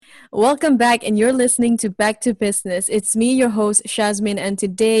Welcome back, and you're listening to Back to Business. It's me, your host, Shazmin, and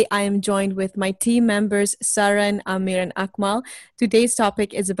today I am joined with my team members, Sarah and Amir and Akmal. Today's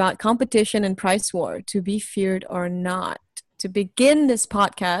topic is about competition and price war, to be feared or not. To begin this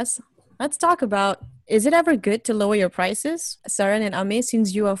podcast, let's talk about, is it ever good to lower your prices? Sarah and Amir,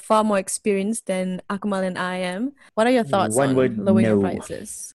 since you are far more experienced than Akmal and I am, what are your thoughts One on word, lowering your no.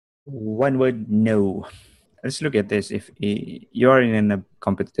 prices? One word, no. Let's look at this. If you're in a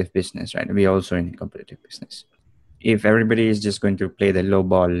competitive business, right? We're also in a competitive business. If everybody is just going to play the low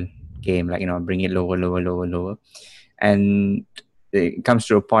ball game, like, bring it lower, lower, lower, lower, and it comes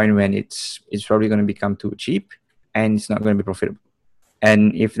to a point when it's probably going to become too cheap and it's not going to be profitable.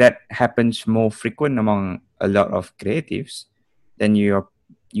 And if that happens more frequent among a lot of creatives, then you're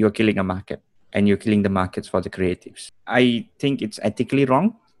killing a market, and you're killing the markets for the creatives. I think it's ethically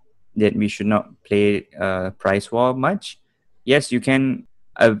wrong that we should not play price war much. Yes, you can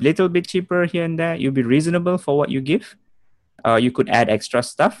a little bit cheaper here and there. You'll be reasonable for what you give. You could add extra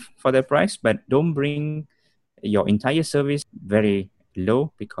stuff for the price, but don't bring your entire service very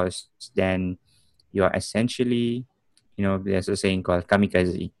low, because then you are essentially, there's a saying called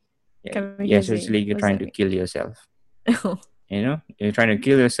kamikaze. Yeah, Kamikaze. essentially you're What does trying that to mean? kill yourself. You're trying to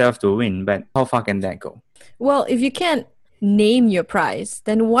kill yourself to win, but how far can that go? Well, if you can't name your price,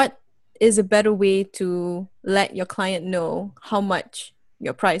 then what is a better way to let your client know how much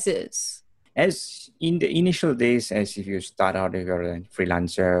your price is? As in the initial days, as if you start out, if you're a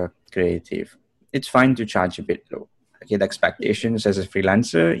freelancer creative, it's fine to charge a bit low. Okay, the expectations as a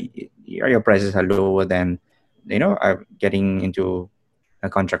freelancer, your prices are lower than, getting into a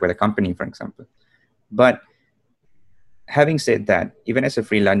contract with a company, for example. But having said that, even as a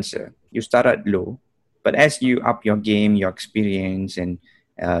freelancer, you start at low, but as you up your game, your experience, and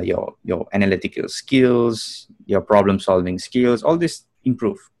your analytical skills, your problem solving skills, all this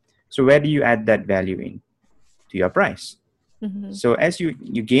improve. So where do you add that value in? To your price. Mm-hmm. So as you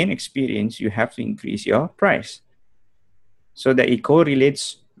gain experience, you have to increase your price so that it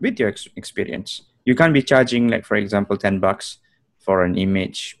correlates with your experience. You can't be charging, like, for example, $10 for an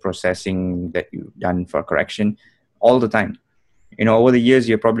image processing that you've done for correction all the time. Over the years,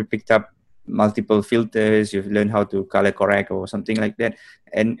 you've probably picked up multiple filters, you've learned how to color correct or something like that.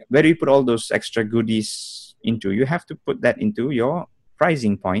 And where do you put all those extra goodies into? You have to put that into your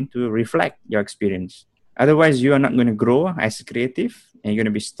pricing point to reflect your experience. Otherwise, you are not going to grow as a creative, and you're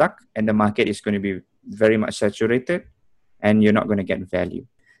going to be stuck, and the market is going to be very much saturated, and you're not going to get value.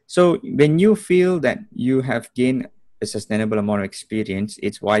 So when you feel that you have gained a sustainable amount of experience,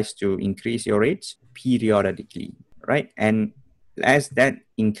 it's wise to increase your rates periodically, right? And as that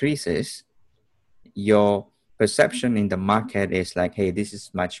increases, your perception in the market is like, hey, this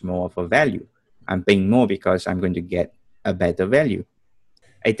is much more of a value. I'm paying more because I'm going to get a better value.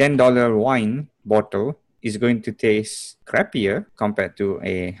 A $10 wine bottle is going to taste crappier compared to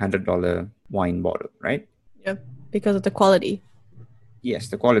a $100 wine bottle, right? Yep, because of the quality. Yes,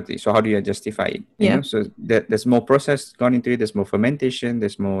 the quality. So how do you justify it? Yeah. So there's more process gone into it. There's more fermentation.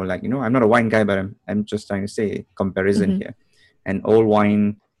 There's more, like, I'm not a wine guy, but I'm just trying to say comparison here. And old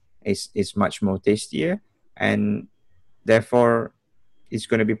wine is much more tastier, and therefore it's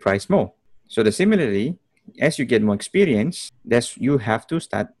going to be priced more. So similarly, as you get more experience, you have to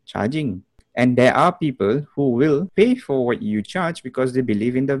start charging. And there are people who will pay for what you charge because they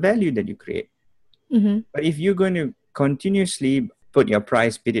believe in the value that you create. But if you're going to continuously put your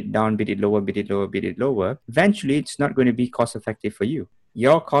price, bid it down, bid it lower, bid it lower, bid it lower, eventually it's not going to be cost effective for you.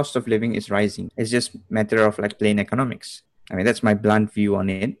 Your cost of living is rising. It's just a matter of, like, plain economics. I mean, that's my blunt view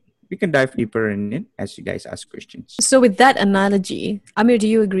on it. We can dive deeper in it as you guys ask questions. So with that analogy, Amir, do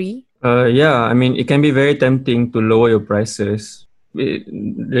you agree? Yeah, I mean, it can be very tempting to lower your prices. It,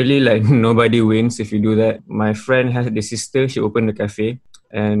 really, like, nobody wins if you do that. My friend has the sister, she opened a cafe,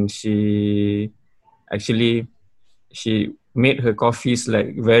 and she made her coffees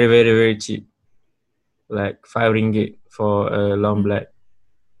like very, very, very cheap, like ringgit for a long black.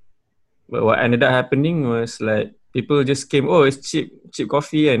 But what ended up happening was, like, people just came, oh, it's cheap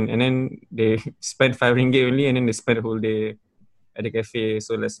coffee, and then they spent ringgit only, and then they spent the whole day at the cafe.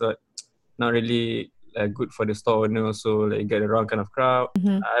 So that's not really good for the store owner also, like, get the wrong kind of crowd.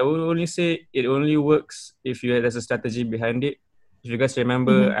 I would only say it only works if there's a strategy behind it. If you guys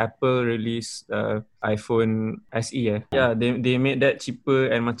remember, Apple released iPhone SE. Yeah, they made that cheaper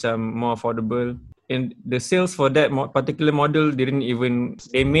and macam more affordable. and the sales for that particular model didn't even,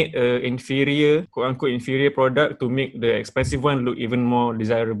 they made a inferior, quote unquote inferior product to make the expensive one look even more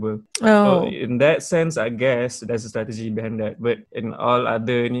desirable. So Oh, in that sense, I guess there's a strategy behind that. But in all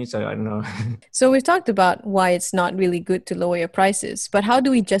other needs, I don't know. so we've talked about why it's not really good to lower your prices, but how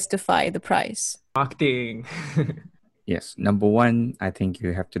do we justify the price? Marketing. Yes. Number one, I think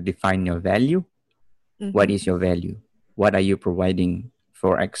you have to define your value. Mhm. What is your value? What are you providing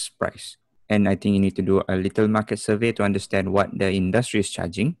for X price? And I think you need to do a little market survey to understand what the industry is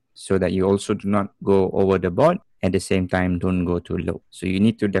charging so that you also do not go over the board. At the same time, don't go too low. So you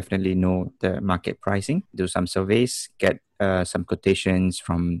need to definitely know the market pricing, do some surveys, get some quotations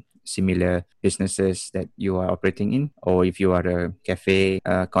from similar businesses that you are operating in. Or if you are a cafe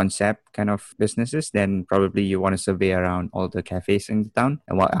concept kind of businesses, then probably you want to survey around all the cafes in the town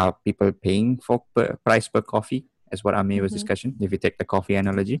and what are people paying for price per coffee, as what Amir was discussing. If you take the coffee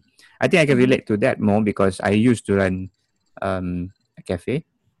analogy, I think I can relate to that more because I used to run a cafe.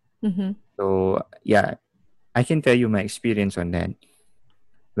 Mm-hmm. So yeah, I can tell you my experience on that.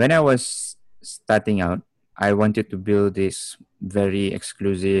 When I was starting out, I wanted to build this very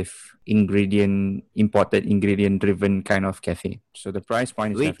exclusive imported ingredient driven kind of cafe. So the price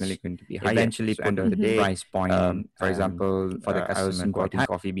point is definitely going to be higher. Eventually, so end of the day, price point, for example, for the customer, I was importing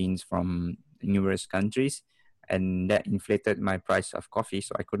coffee beans from numerous countries, and that inflated my price of coffee.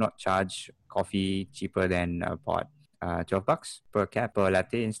 So I could not charge coffee cheaper than about $12 per cap per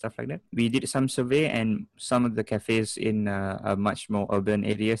latte and stuff like that. We did some survey, and some of the cafes in a much more urban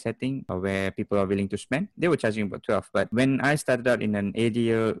area setting where people are willing to spend, they were charging about 12. But when I started out in an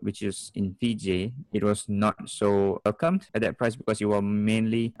area which is in PJ, it was not so welcomed at that price because you were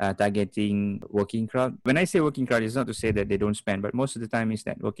mainly targeting working crowd. When I say working crowd, it's not to say that they don't spend, but most of the time is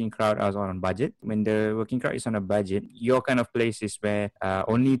that working crowd are on budget. When the working crowd is on a budget, your kind of place is where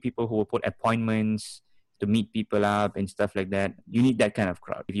only people who will put appointments to meet people up and stuff like that. You need that kind of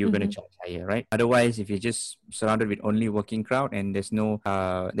crowd if you're going to charge higher, right? Otherwise, if you're just surrounded with only working crowd and there's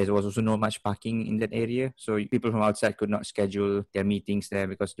was also no much parking in that area, so people from outside could not schedule their meetings there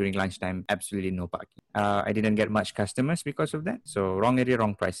because during lunchtime, absolutely no parking. I didn't get much customers because of that. So wrong area,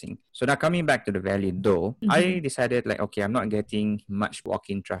 wrong pricing. So now coming back to the value though, I decided like, okay, I'm not getting much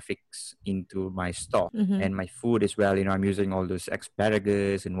walk-in traffics into my store and my food as well. I'm using all those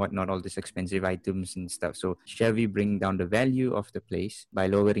asparagus and whatnot, all these expensive items and stuff. So shall we bring down the value of the place by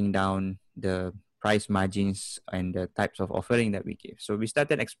lowering down the price margins and the types of offering that we give? So we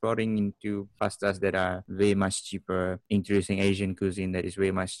started exploring into pastas that are way much cheaper, introducing Asian cuisine that is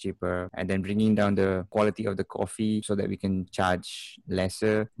way much cheaper, and then bringing down the quality of the coffee so that we can charge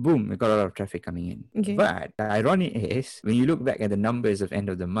lesser. Boom, we got a lot of traffic coming in. Okay. But the irony is, when you look back at the numbers of end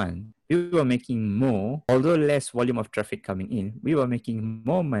of the month, we were making more, although less volume of traffic coming in, we were making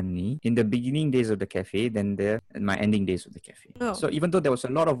more money in the beginning days of the cafe than my ending days of the cafe. Oh. So even though there was a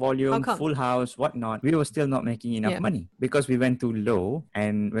lot of volume, full house, whatnot, we were still not making enough money because we went too low.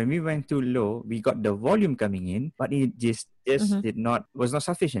 And when we went too low, we got the volume coming in, but it just was not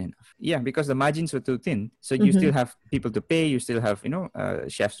sufficient enough. Yeah, because the margins were too thin. So you still have people to pay, you still have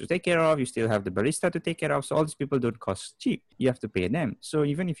chefs to take care of, you still have the barista to take care of. So all these people don't cost cheap. You have to pay them. So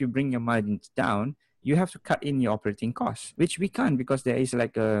even if you bring your margins down, you have to cut in your operating costs, which we can't because there is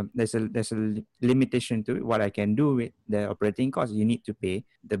like there's a limitation to what I can do with the operating costs. You need to pay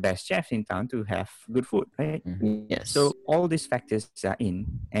the best chefs in town to have good food, right? Yes. So all these factors are in,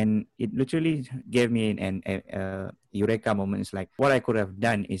 and it literally gave me an eureka moment. It's like what I could have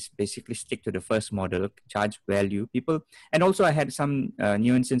done is basically stick to the first model, charge value people, and also I had some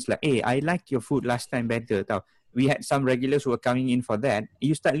nuances like, hey, I liked your food last time better. We had some regulars who were coming in for that.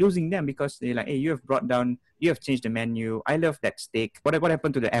 You start losing them because they're like, hey, you have changed the menu. I love that steak. What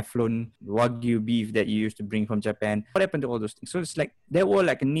happened to the Eflon Wagyu beef that you used to bring from Japan? What happened to all those things? So it's like there were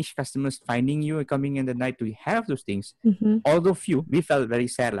like niche customers finding you and coming in the night to have those things. Although few, we felt very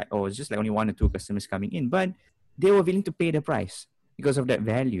sad, like, oh, it's just like only 1 or 2 customers coming in. But they were willing to pay the price because of that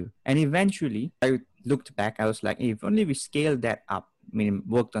value. And eventually, I looked back, I was like, hey, if only we scaled that up,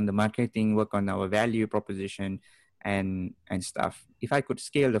 worked on the marketing, work on our value proposition and stuff. If I could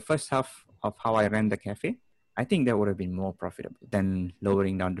scale the first half of how I ran the cafe, I think that would have been more profitable than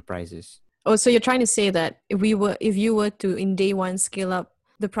lowering down the prices. Oh, so you're trying to say that if you were to in day one scale up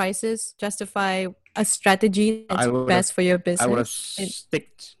the prices, justify a strategy that's best for your business? I would have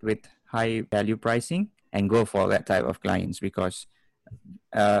sticked with high value pricing and go for that type of clients because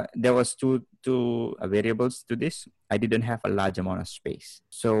there was two variables to this. I didn't have a large amount of space,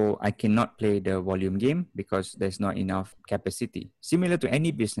 so I cannot play the volume game because there's not enough capacity. Similar to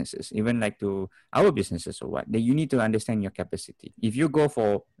any businesses, even like to our businesses or what, that you need to understand your capacity. If you go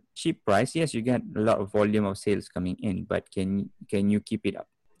for cheap price, yes, you get a lot of volume of sales coming in, but can you keep it up?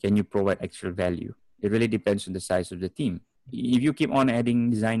 Can you provide actual value? It really depends on the size of the team. If you keep on adding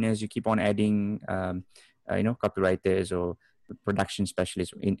designers, you keep on adding copywriters or production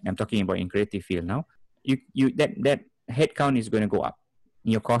specialists, I'm talking about in creative field now, that headcount is going to go up,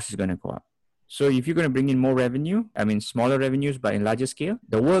 your cost is going to go up. So if you're going to bring in more revenue, smaller revenues, but in larger scale,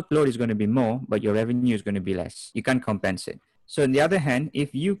 the workload is going to be more, but your revenue is going to be less. You can't compensate. So on the other hand,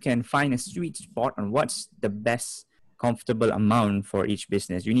 if you can find a sweet spot on what's the best comfortable amount for each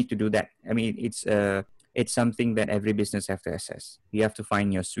business, you need to do that. It's something that every business have to assess. You have to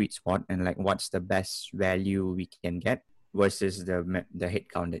find your sweet spot and like what's the best value we can get versus the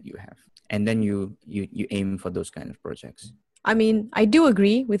headcount that you have. And then you aim for those kind of projects. I do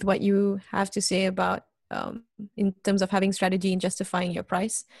agree with what you have to say about in terms of having strategy and justifying your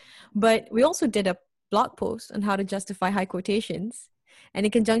price. But we also did a blog post on how to justify high quotations. And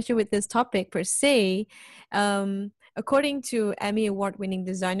in conjunction with this topic per se, according to Emmy Award-winning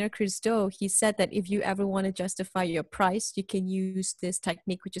designer Chris Do, he said that if you ever want to justify your price, you can use this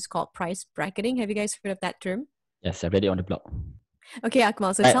technique, which is called price bracketing. Have you guys heard of that term? Yes, I've read it on the blog. Okay,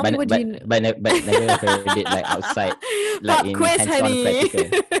 Akmal, so tell me what you know. But never heard it like outside, like in quiz, hands-on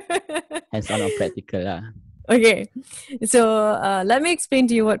practical. Hands-on or practical. Okay, so let me explain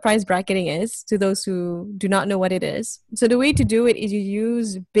to you what price bracketing is to those who do not know what it is. So the way to do it is you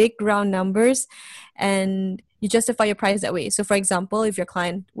use big round numbers and you justify your price that way. So for example, if your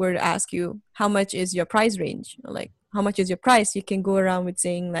client were to ask you, how much is your price range? Or like, how much is your price? You can go around with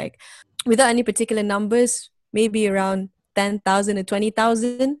saying like, without any particular numbers, maybe around 10,000 to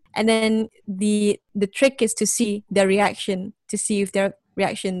 20,000. And then the trick is to see their reaction, to see if their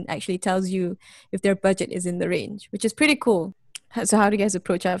reaction actually tells you if their budget is in the range, which is pretty cool. So how do you guys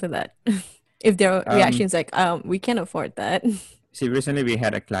approach after that? If their reaction is like, we can't afford that. See, recently we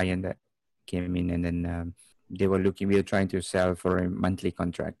had a client that came in and then we were trying to sell for a monthly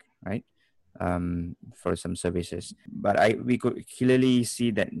contract, right? For some services. But we could clearly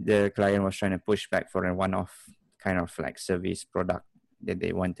see that the client was trying to push back for a one-off kind of like service product that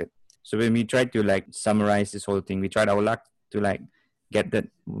they wanted. So when we tried to like summarize this whole thing, we tried our luck to like get that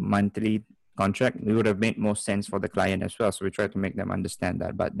monthly contract. It would have made more sense for the client as well. So we tried to make them understand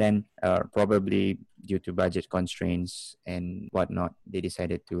that. But then probably due to budget constraints and whatnot, they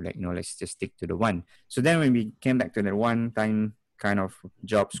decided to like, let's just stick to the one. So then when we came back to the one-time kind of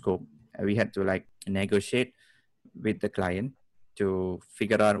job scope, we had to like negotiate with the client to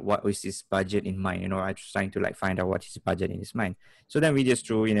figure out what was his budget in mind. I was trying to like find out what his budget in his mind. So then we just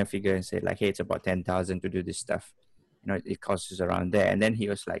threw in a figure and said like, hey, it's about 10,000 to do this stuff. It costs us around there. And then he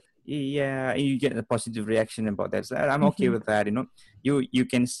was like, yeah, you get a positive reaction about that. So I'm okay with that. You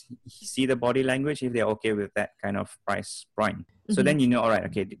can see the body language if they're okay with that kind of price point. So then all right,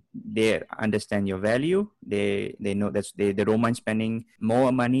 okay, they understand your value. They know they don't mind spending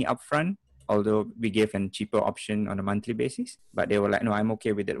more money upfront, although we gave a cheaper option on a monthly basis. But they were like, no, I'm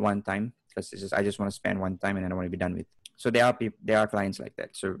okay with it one time because I just want to spend one time and I don't want to be done with it. So there are clients like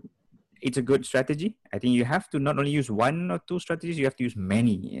that. So it's a good strategy. I think you have to not only use one or two strategies, you have to use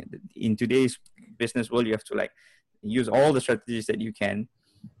many. In today's business world, you have to like use all the strategies that you can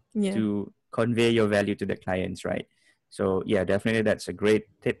to convey your value to the clients, right? So yeah, definitely that's a great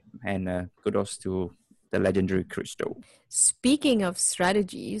tip, and kudos to the legendary Chris Do. Speaking of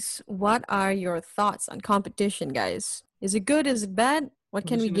strategies, what are your thoughts on competition, guys? Is it good? Is it bad? What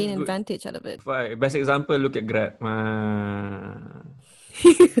can we gain advantage out of it? Best example, look at Grab.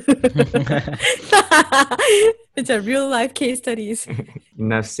 It's a real life case studies.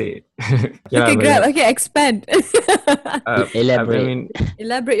 Enough said. Okay, Grab. Okay, expand.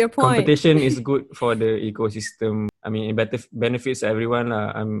 Elaborate your point. Competition is good for the ecosystem. It benefits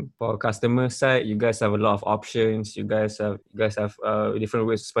everyone. For customer side, you guys have a lot of options. You guys have different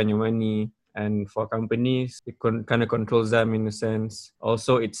ways to spend your money. And for companies, it kind of controls them in a sense.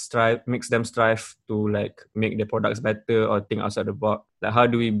 Also, it makes them strive to like make their products better or think outside the box. Like, how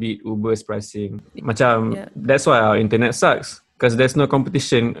do we beat Uber's pricing? That's why our internet sucks, because there's no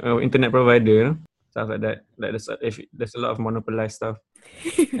competition. Internet provider, stuff like that. Like there's a lot of monopolized stuff.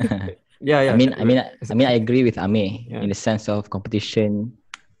 Yeah. I agree with Ame in the sense of competition.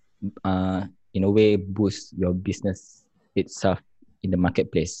 In a way, boosts your business itself in the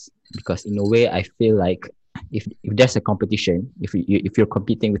marketplace. Because in a way, I feel like if there's a competition, if you're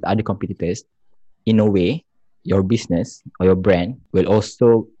competing with other competitors, in a way, your business or your brand will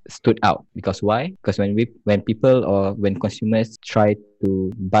also stood out. Because why? Because when people or when consumers try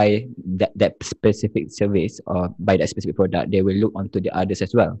to buy that specific service or buy that specific product, they will look onto the others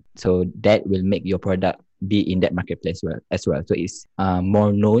as well. So that will make your product be in that marketplace as well. So it's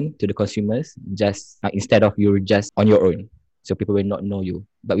more known to the consumers, just instead of you're just on your own. So people will not know you.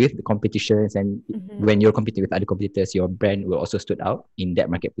 But with the competitions and when you're competing with other competitors, your brand will also stood out in that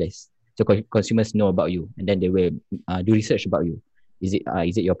marketplace. So consumers know about you, and then they will do research about you. Is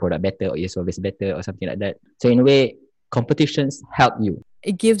it your product better, or your service better, or something like that? So in a way, competitions help you.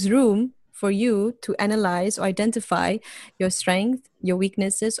 It gives room for you to analyze or identify your strength, your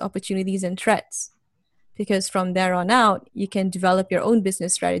weaknesses, opportunities, and threats. Because from there on out, you can develop your own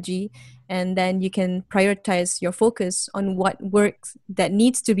business strategy, and then you can prioritize your focus on what works that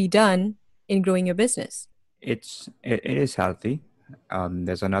needs to be done in growing your business. It is healthy.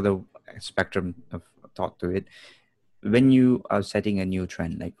 There's another spectrum of thought to it. When you are setting a new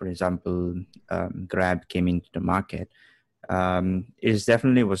trend, like for example, Grab came into the market, it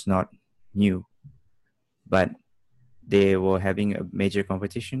definitely was not new, but they were having a major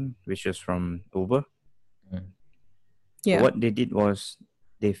competition, which was from Uber. Yeah. So what they did was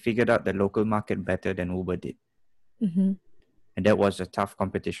they figured out the local market better than Uber did. Mm-hmm. And that was a tough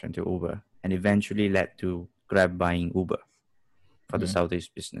competition to Uber, and eventually led to Grab buying Uber for the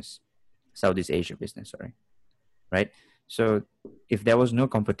Southeast Asia business, sorry. Right? So if there was no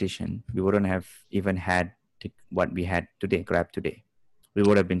competition, we wouldn't have even had what we had today, Grab today. We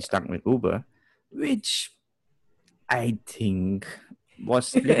would have been stuck with Uber, which I think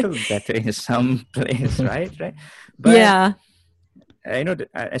was a little better in some place, right? But Yeah. I know that,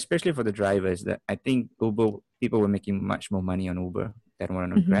 especially for the drivers, that I think Uber people were making much more money on Uber than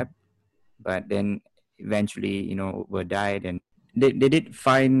on Grab. But then eventually, Uber died, and they did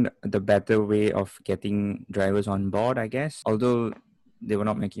find the better way of getting drivers on board, I guess. Although they were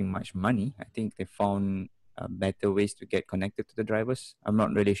not making much money, I think they found better ways to get connected to the drivers. I'm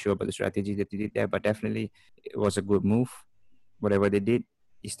not really sure about the strategy that they did there, but definitely it was a good move. Whatever they did,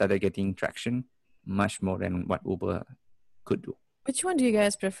 it started getting traction much more than what Uber could do. Which one do you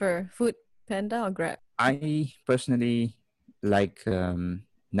guys prefer, Food Panda or Grab? I personally like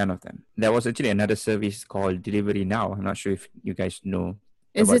none of them. There was actually another service called Delivery Now. I'm not sure if you guys know.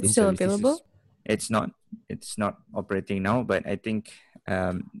 Is about it this still service. available? It's not operating now, but I think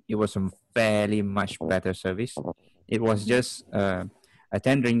it was a fairly much better service. It was just a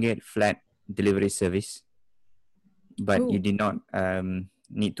 10 ringgit flat delivery service, but you did not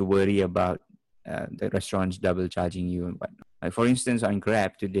need to worry about the restaurants double charging you and whatnot. Like for instance, on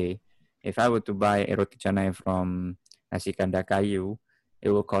Grab today, if I were to buy a roti canai from Nasi Kandar Kayu, it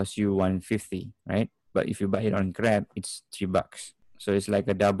will cost you 150, right? But if you buy it on Grab, it's $3. So it's like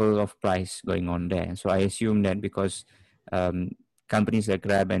a double of price going on there. So I assume that because companies like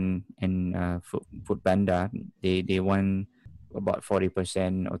Grab and Food Panda, they want about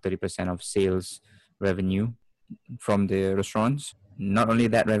 40% or 30% of sales revenue from the restaurants. Not only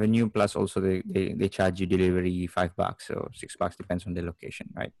that revenue, plus also they charge you delivery $5 or $6, depends on the location,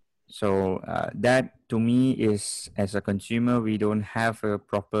 right? So that to me is, as a consumer, we don't have a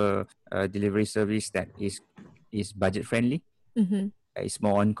proper delivery service that is budget friendly. It's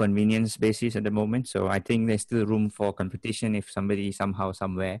more on convenience basis at the moment. So I think there's still room for competition if somebody somehow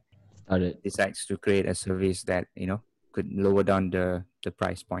somewhere decides to create a service that could lower down the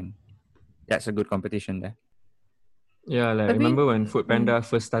price point. That's a good competition there. Yeah, like remember when Food Panda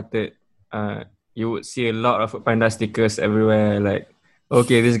first started, you would see a lot of Food Panda stickers everywhere. Like,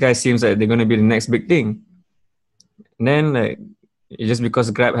 okay, this guy seems like they're gonna be the next big thing. And then like, just because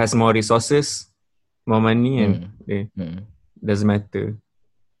Grab has more resources, more money, and doesn't matter.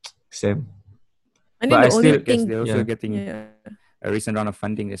 Same. But I still guess they're also getting a recent round of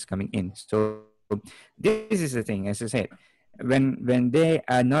funding that's coming in. So this is the thing, as I said, when they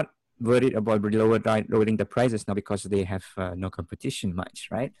are not worried about lowering the prices now because they have no competition much,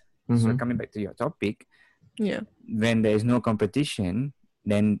 right? So coming back to your topic, when there is no competition,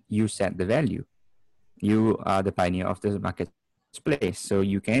 then you set the value. You are the pioneer of the marketplace, so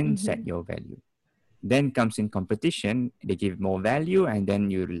you can set your value. Then comes in competition, they give more value, and then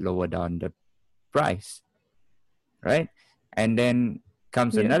you lower down the price, right? And then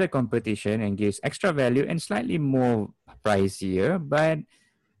comes another competition and gives extra value and slightly more pricier, but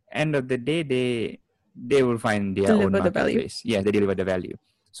end of the day they will find their own marketplace. Yeah, they deliver the value.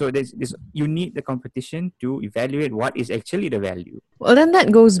 So this you need the competition to evaluate what is actually the value. Well, then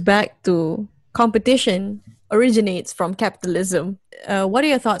that goes back to competition originates from capitalism. What are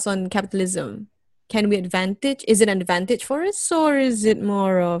your thoughts on capitalism? Can we advantage? Is it an advantage for us, or is it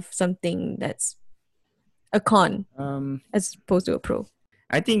more of something that's a con as opposed to a pro?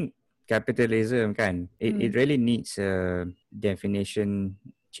 I think capitalism it really needs a definition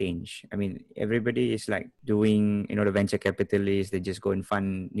change. I mean, everybody is like doing, the venture capitalists, they just go and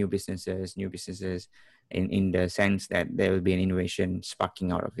fund new businesses. in the sense that there will be an innovation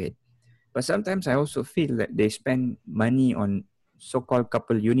sparking out of it. But sometimes I also feel that they spend money on so-called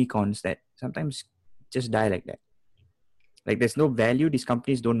couple unicorns that sometimes just die like that. Like there's no value. These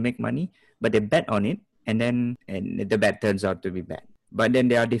companies don't make money, but they bet on it, and the bet turns out to be bad. But then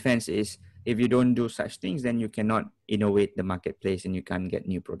their defense is, if you don't do such things, then you cannot innovate the marketplace and you can't get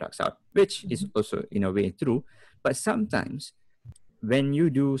new products out, which is also in a way true. But sometimes when you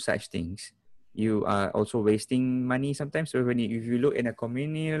do such things, you are also wasting money sometimes. So if you look in a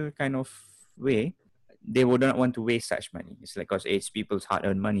communal kind of way, they would not want to waste such money. It's like, because it's people's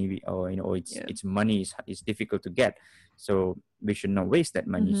hard-earned money, it's money is difficult to get. So we should not waste that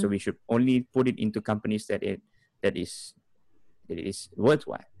money. So we should only put it into companies that is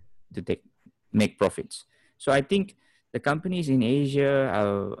worthwhile to make profits. So I think the companies in Asia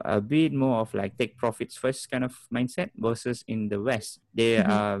are a bit more of like take profits first kind of mindset versus in the West. They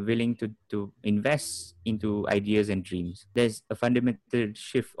are willing to invest into ideas and dreams. There's a fundamental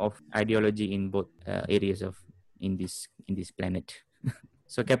shift of ideology in both areas in this planet.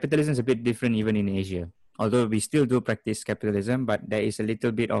 So capitalism is a bit different even in Asia. Although we still do practice capitalism, but there is a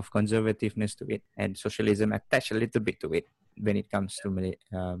little bit of conservativeness to it, and socialism attached a little bit to it when it comes to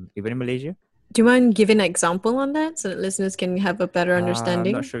even in Malaysia. Do you mind giving an example on that so that listeners can have a better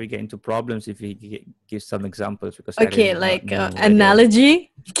understanding? I'm not sure we get into problems if we give some examples, because okay, like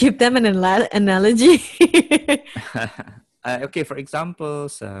analogy. Give them an analogy. Okay, for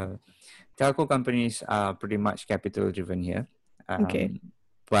examples, telco companies are pretty much capital driven here. Okay.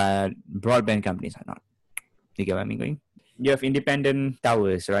 But broadband companies are not. You get what I mean going? You have independent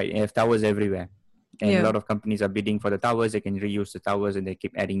towers, right? You have towers everywhere. And a lot of companies are bidding for the towers. They can reuse the towers and they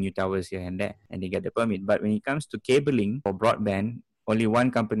keep adding new towers here and there, and they get the permit. But when it comes to cabling for broadband, only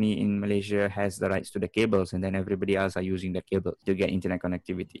one company in Malaysia has the rights to the cables, and then everybody else are using the cable to get internet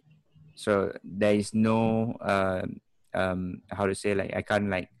connectivity. So there is no, how to say, like I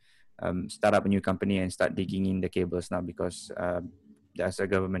can't start up a new company and start digging in the cables now, because there's a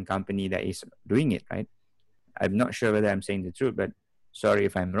government company that is doing it, right? I'm not sure whether I'm saying the truth, but sorry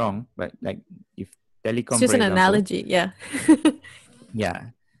if I'm wrong. But like if telecom, it's just an example, analogy, yeah. Yeah,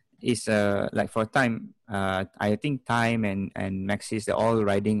 it's like for time. I think Time and Maxis, they're all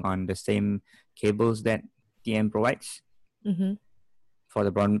riding on the same cables that TM provides for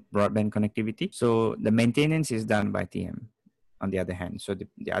the broadband connectivity. So the maintenance is done by TM. On the other hand, so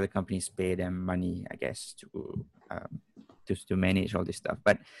the other companies pay them money, I guess, to manage all this stuff.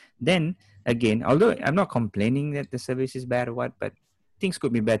 But then again, although I'm not complaining that the service is bad or what, but things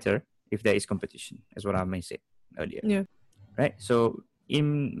could be better if there is competition, as what I may say earlier. Yeah. Right. So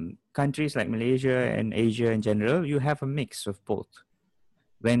in countries like Malaysia and Asia in general, you have a mix of both.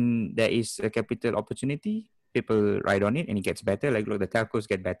 When there is a capital opportunity, people ride on it and it gets better. Like, look, the telcos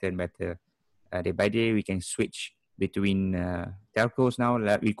get better and better. Day by day, we can switch between telcos now.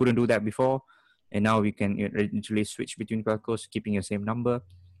 Like, we couldn't do that before. And now we can literally switch between telcos, keeping your same number.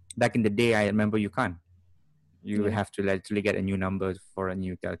 Back in the day, I remember you can't. You have to literally get a new number for a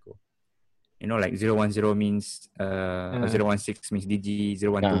new telco. You know, like 010 means 016 means Digi,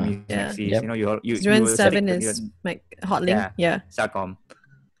 012 means Maxis. Yep. You know, you 017 is like Hotlink. Yeah. Celcom.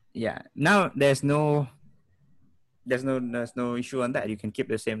 Yeah. Now there's no issue on that. You can keep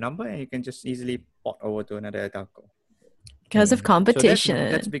the same number and you can just easily port over to another telco. Because of competition.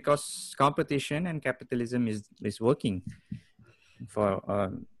 So that's because competition and capitalism is working for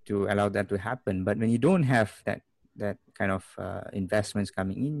to allow that to happen. But when you don't have that kind of investments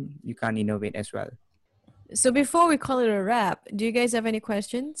coming in, you can't innovate as well. So before we call it a wrap, do you guys have any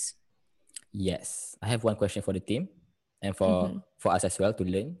questions? Yes, I have one question for the team and for us as well to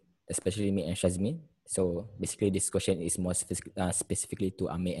learn, especially me and Shazmin. So basically, this question is more specifically to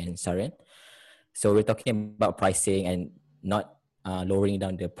Ame and Saran. So we're talking about pricing and not lowering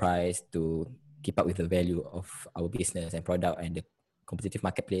down the price to keep up with the value of our business and product and the competitive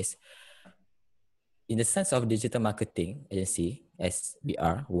marketplace. In the sense of digital marketing agency, as we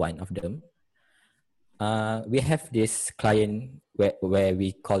are one of them, we have this client where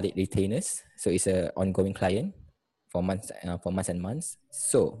we call it retainers. So it's an ongoing client for months and months.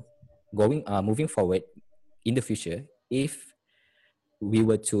 So moving forward in the future, if we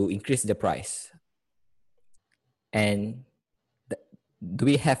were to increase the price, and do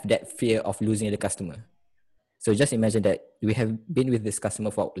we have that fear of losing the customer? So just imagine that we have been with this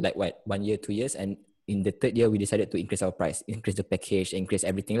customer for like 1 year, 2 years, and in the third year we decided to increase our price, increase the package, increase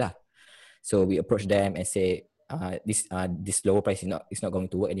everything lah. So we approach them and say, this lower price is not going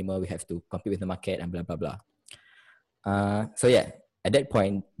to work anymore. We have to compete with the market and blah blah blah. So yeah, at that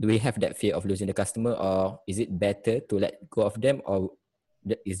point, do we have that fear of losing the customer, or is it better to let go of them, or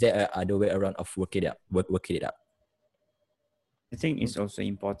Is there a other way around of working it out? I think it's also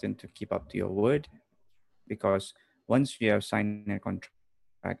important to keep up to your word, because once you have signed a contract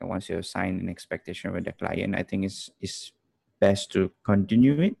and once you have signed an expectation with the client, I think it's best to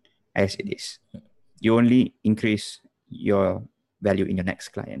continue it as it is. You only increase your value in your next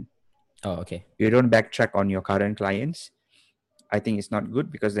client. Oh, okay. You don't backtrack on your current clients. I think it's not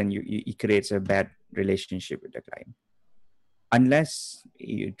good, because then it creates a bad relationship with the client. Unless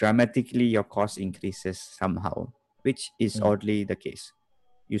dramatically your cost increases somehow, which is oddly the case.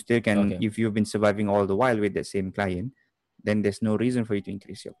 You still can, if you've been surviving all the while with the same client, then there's no reason for you to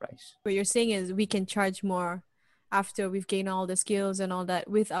increase your price. What you're saying is we can charge more after we've gained all the skills and all that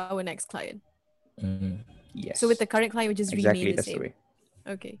with our next client. Yes. So with the current client, we just exactly remain the that's same. the way.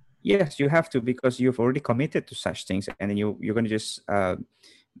 Okay. Yes, you have to, because you've already committed to such things, and then you're going to just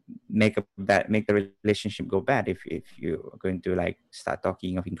make the relationship go bad if you're going to like start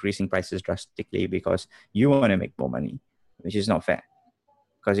talking of increasing prices drastically because you want to make more money, which is not fair.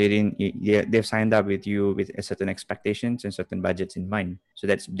 Because they've signed up with you with a certain expectations and certain budgets in mind, so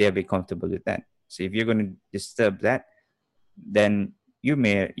they'll be comfortable with that. So if you're going to disturb that, then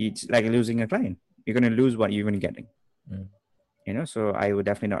it's like losing a client. You're going to lose what you're even getting. So I would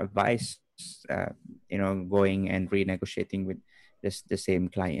definitely not advise going and renegotiating with the same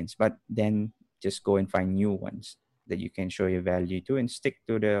clients, but then just go and find new ones that you can show your value to and stick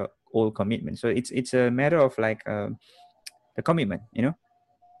to the old commitment. So it's a matter of like the commitment.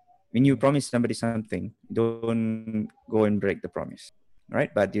 When you promise somebody something, don't go and break the promise,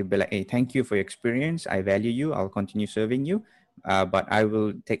 right? But you'll be like, hey, thank you for your experience. I value you. I'll continue serving you. But I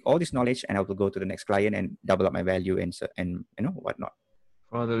will take all this knowledge and I will go to the next client and double up my value and whatnot.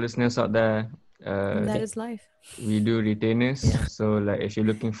 For the listeners out there, That is life. we do retainers. So like if you're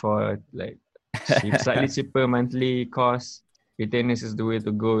looking for like slightly cheaper monthly cost, retainers is the way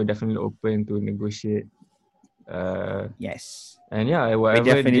to go. We're definitely open to negotiate. Yes. And yeah, We whatever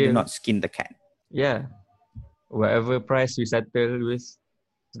definitely do deal, not skin the cat. yeah, whatever price we settle with, it's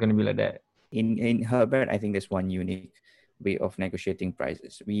gonna be like that. In Herbert, I think there's one unique way of negotiating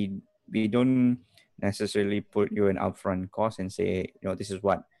prices. We don't necessarily put you an upfront cost and say, this is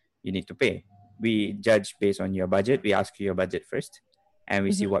what you need to pay. We judge based on your budget. We ask you your budget first, and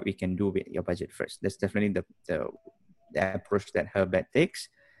we see what we can do with your budget first. That's definitely the approach that Herbert takes.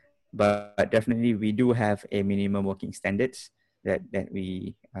 But definitely, we do have a minimum working standards that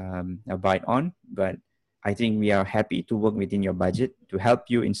we abide on. But I think we are happy to work within your budget to help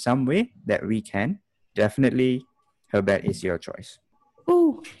you in some way that we can. Definitely, Herbert is your choice.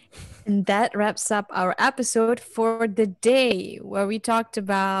 Ooh. And that wraps up our episode for the day where we talked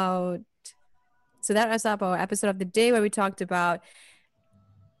about. So that wraps up our episode of the day where we talked about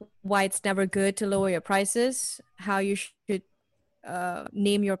why it's never good to lower your prices, how you should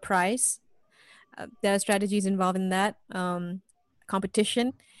name your price. There are strategies involved in that,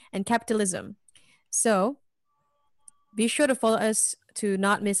 competition and capitalism. So be sure to follow us to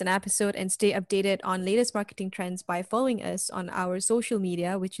not miss an episode and stay updated on latest marketing trends by following us on our social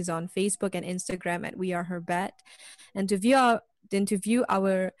media, which is on Facebook and Instagram at We Are Herbet. And to view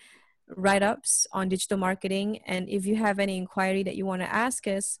our write-ups on digital marketing. And if you have any inquiry that you want to ask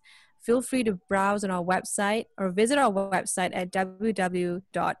us, feel free to browse on our website or visit our website at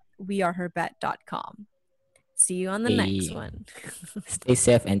www.weareherbet.com. See you on the next one. Stay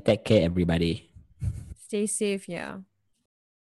safe and take care, everybody. Stay safe, yeah.